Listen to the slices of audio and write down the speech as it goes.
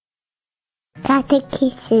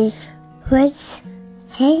Catechesis with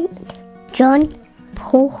St. John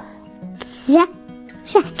Paul II.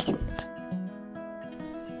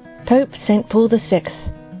 Pope St. Paul VI,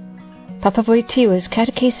 Papa Wojtyła's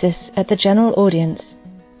Catechesis at the General Audience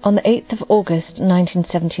on the 8th of August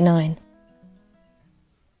 1979.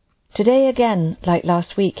 Today again, like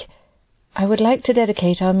last week, I would like to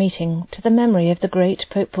dedicate our meeting to the memory of the great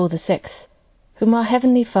Pope Paul VI, whom our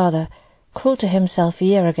Heavenly Father called to himself a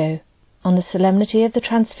year ago on the solemnity of the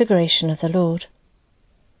Transfiguration of the Lord.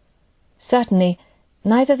 Certainly,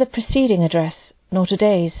 neither the preceding address nor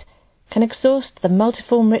today's can exhaust the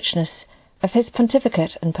multiform richness of his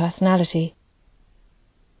pontificate and personality.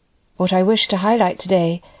 What I wish to highlight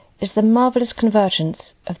today is the marvellous convergence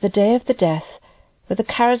of the day of the death with the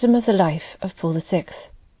charism of the life of Paul VI.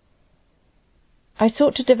 I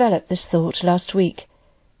sought to develop this thought last week,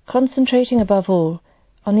 concentrating above all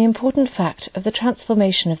on the important fact of the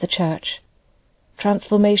transformation of the Church,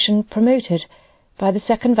 transformation promoted by the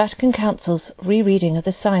Second Vatican Council's rereading of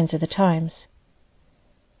the signs of the times.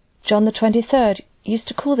 John the 23rd used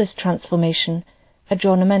to call this transformation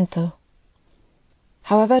aggiornamento.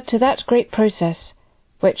 However, to that great process,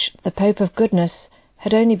 which the Pope of Goodness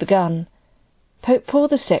had only begun, Pope Paul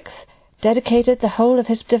VI dedicated the whole of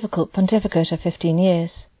his difficult pontificate of 15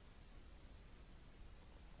 years.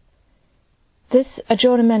 This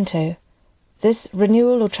aggiornamento, this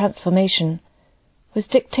renewal or transformation, was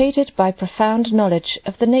dictated by profound knowledge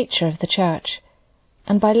of the nature of the Church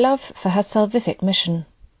and by love for her salvific mission.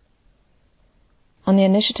 On the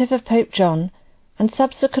initiative of Pope John, and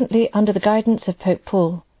subsequently under the guidance of Pope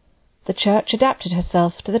Paul, the Church adapted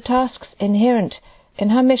herself to the tasks inherent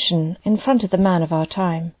in her mission in front of the man of our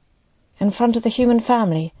time, in front of the human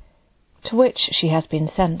family to which she has been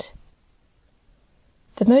sent.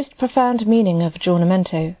 The most profound meaning of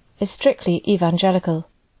aggiornamento is strictly evangelical.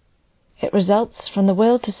 It results from the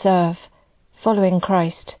will to serve, following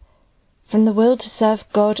Christ, from the will to serve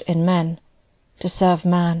God in men, to serve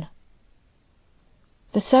man.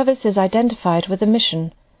 The service is identified with the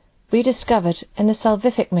mission, rediscovered in the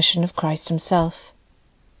salvific mission of Christ himself.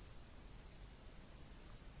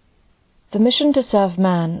 The mission to serve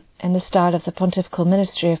man, in the style of the pontifical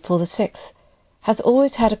ministry of Paul VI, has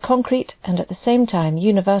always had a concrete and at the same time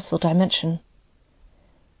universal dimension.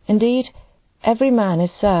 Indeed, every man is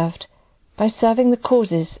served by serving the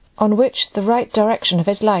causes on which the right direction of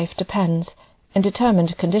his life depends in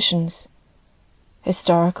determined conditions: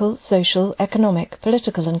 historical, social, economic,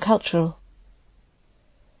 political and cultural.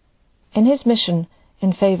 In his mission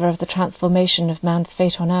in favour of the transformation of man's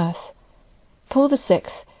fate on earth, Paul VI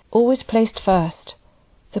always placed first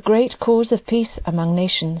the great cause of peace among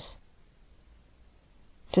nations.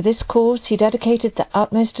 To this cause he dedicated the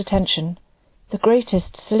utmost attention, the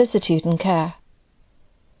greatest solicitude and care.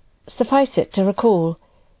 Suffice it to recall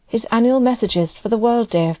his annual messages for the World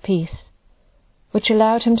Day of Peace, which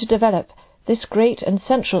allowed him to develop this great and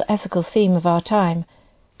central ethical theme of our time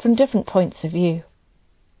from different points of view.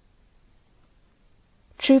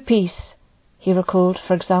 True peace, he recalled,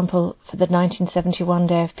 for example, for the 1971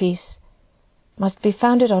 Day of Peace, must be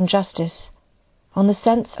founded on justice, on the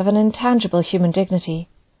sense of an intangible human dignity,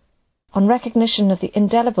 on recognition of the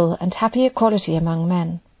indelible and happy equality among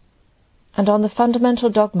men, and on the fundamental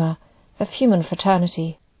dogma of human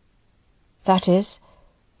fraternity, that is,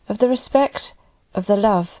 of the respect, of the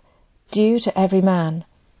love due to every man,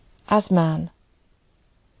 as man.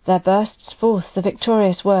 There bursts forth the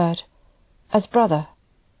victorious word, as brother,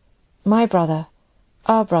 my brother,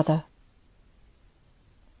 our brother.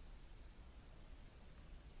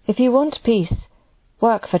 If you want peace,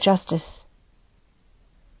 work for justice.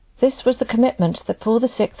 This was the commitment that Paul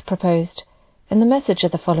VI proposed in the message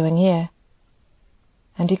of the following year.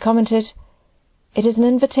 And he commented, "It is an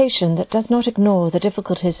invitation that does not ignore the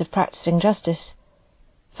difficulties of practicing justice,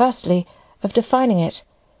 firstly, of defining it,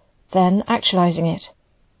 then actualizing it.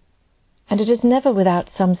 And it is never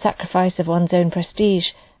without some sacrifice of one's own prestige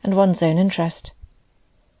and one's own interest.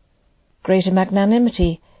 Greater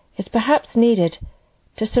magnanimity is perhaps needed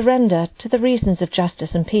to surrender to the reasons of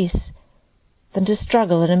justice and peace, than to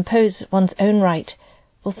struggle and impose one's own right,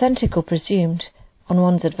 authentic or presumed, on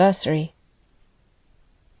one's adversary."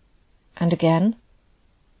 And again,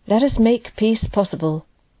 "Let us make peace possible,"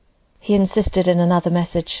 he insisted in another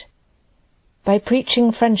message, "by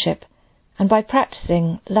preaching friendship and by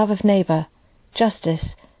practicing love of neighbour,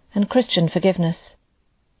 justice and Christian forgiveness.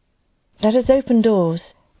 Let us open doors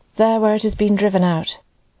there where it has been driven out,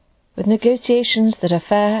 with negotiations that are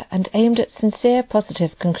fair and aimed at sincere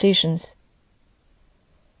positive conclusions.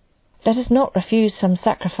 Let us not refuse some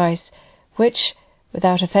sacrifice which,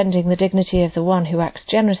 without offending the dignity of the one who acts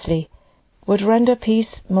generously, would render peace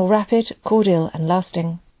more rapid, cordial, and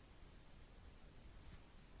lasting.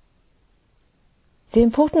 The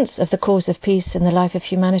importance of the cause of peace in the life of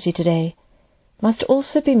humanity today must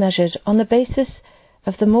also be measured on the basis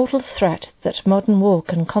of the mortal threat that modern war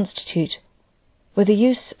can constitute, with the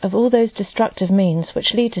use of all those destructive means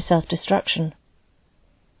which lead to self-destruction.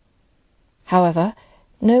 However,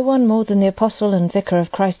 no one more than the Apostle and Vicar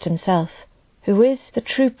of Christ himself, who is the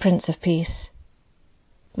true Prince of Peace,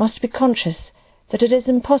 must be conscious that it is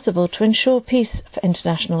impossible to ensure peace for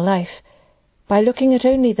international life by looking at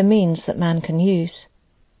only the means that man can use.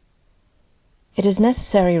 It is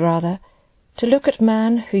necessary, rather, to look at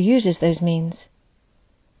man who uses those means.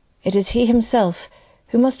 It is he himself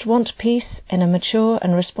who must want peace in a mature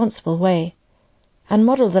and responsible way, and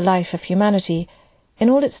model the life of humanity in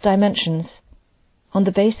all its dimensions on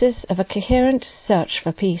the basis of a coherent search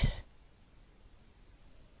for peace.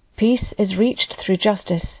 Peace is reached through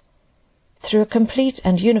justice, through a complete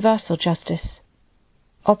and universal justice.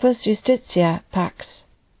 Opus Justitia Pax.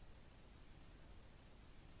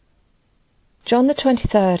 John the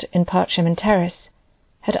 23rd in Pacem in Terris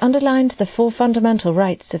had underlined the four fundamental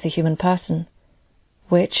rights of the human person,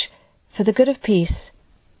 which, for the good of peace,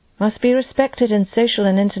 must be respected in social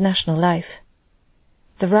and international life: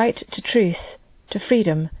 the right to truth, to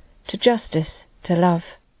freedom, to justice, to love.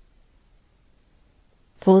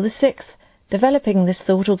 Paul VI, developing this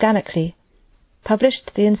thought organically,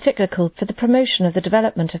 published the encyclical for the promotion of the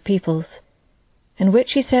development of peoples, in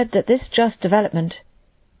which he said that this just development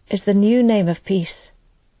is the new name of peace.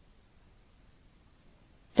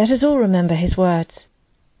 Let us all remember his words.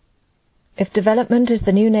 If development is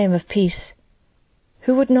the new name of peace,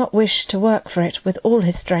 who would not wish to work for it with all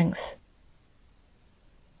his strength?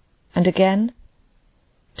 And again,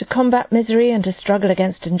 to combat misery and to struggle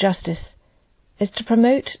against injustice is to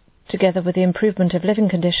promote, together with the improvement of living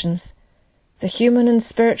conditions, the human and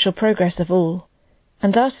spiritual progress of all,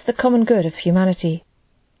 and thus the common good of humanity.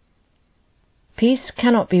 Peace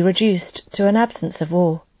cannot be reduced to an absence of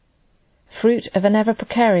war, fruit of an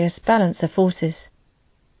ever-precarious balance of forces.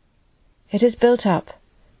 It is built up,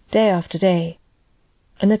 day after day,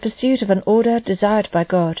 in the pursuit of an order desired by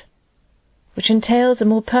God, which entails a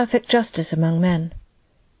more perfect justice among men.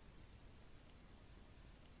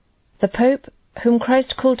 The Pope, whom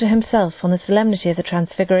Christ called to himself on the solemnity of the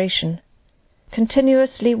Transfiguration,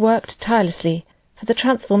 continuously worked tirelessly for the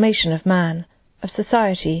transformation of man, of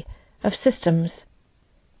society, of systems,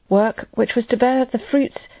 work which was to bear the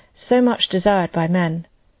fruits so much desired by men,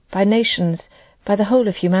 by nations, by the whole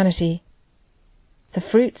of humanity, the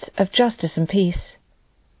fruits of justice and peace.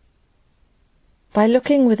 By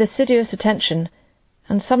looking with assiduous attention,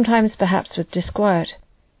 and sometimes perhaps with disquiet,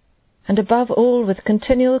 and above all with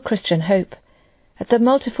continual Christian hope, at the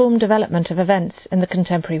multiform development of events in the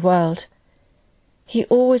contemporary world, he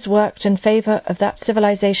always worked in favour of that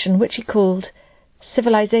civilization which he called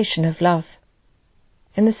civilization of love,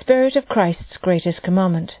 in the spirit of Christ's greatest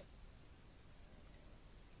commandment.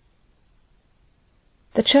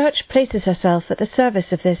 The Church places herself at the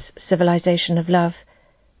service of this civilization of love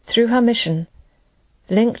through her mission,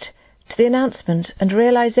 linked to the announcement and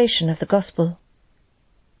realization of the Gospel.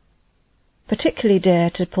 Particularly dear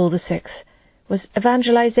to Paul VI was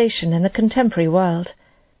evangelization in the contemporary world,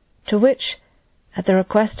 to which, at the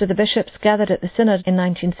request of the bishops gathered at the Synod in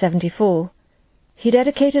 1974, he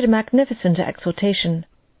dedicated a magnificent exhortation,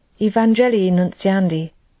 Evangelii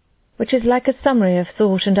Nuntiandi, which is like a summary of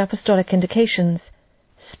thought and apostolic indications,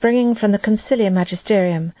 springing from the Concilium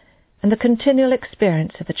Magisterium and the continual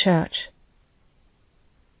experience of the Church.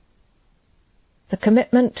 The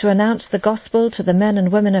commitment to announce the Gospel to the men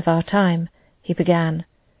and women of our time, he began,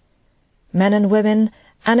 men and women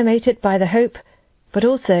animated by the hope, but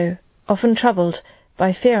also often troubled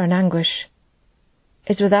by fear and anguish,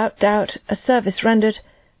 is without doubt a service rendered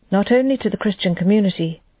not only to the Christian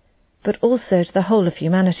community, but also to the whole of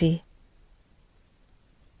humanity.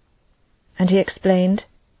 And he explained,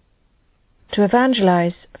 to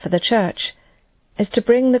evangelize for the Church is to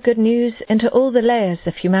bring the good news into all the layers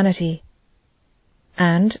of humanity,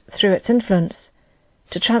 and, through its influence,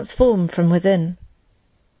 to transform from within,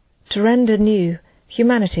 to render new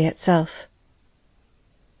humanity itself.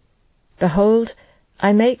 Behold,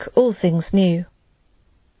 I make all things new.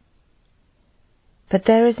 But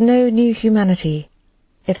there is no new humanity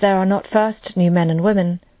if there are not first new men and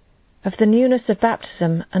women, of the newness of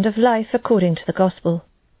baptism and of life according to the Gospel.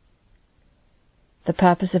 The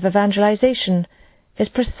purpose of evangelization is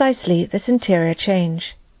precisely this interior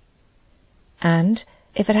change. And,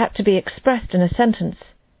 if it had to be expressed in a sentence,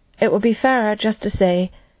 it would be fairer just to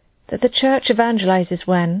say that the Church evangelizes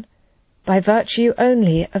when, by virtue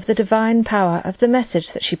only of the divine power of the message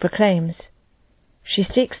that she proclaims. She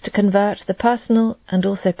seeks to convert the personal and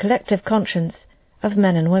also collective conscience of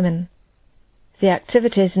men and women, the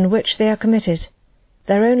activities in which they are committed,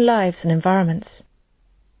 their own lives and environments.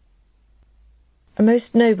 A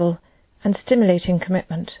most noble and stimulating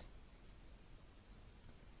commitment.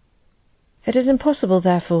 It is impossible,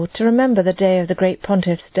 therefore, to remember the day of the great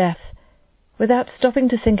Pontiff's death without stopping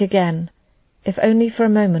to think again, if only for a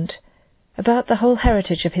moment, about the whole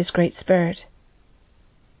heritage of his great spirit.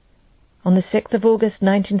 On the 6th of August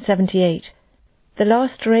 1978, the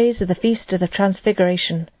last rays of the Feast of the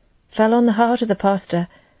Transfiguration fell on the heart of the pastor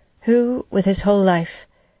who, with his whole life,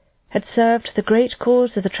 had served the great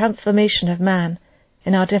cause of the transformation of man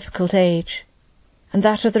in our difficult age, and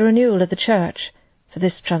that of the renewal of the Church for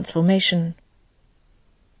this transformation.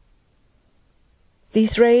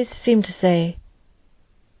 These rays seem to say,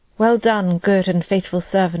 "Well done, good and faithful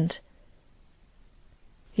servant.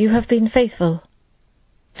 You have been faithful.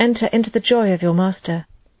 Enter into the joy of your Master."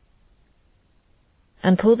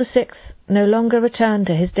 And Paul VI no longer returned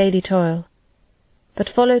to his daily toil, but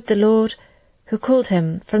followed the Lord who called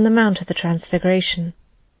him from the Mount of the Transfiguration.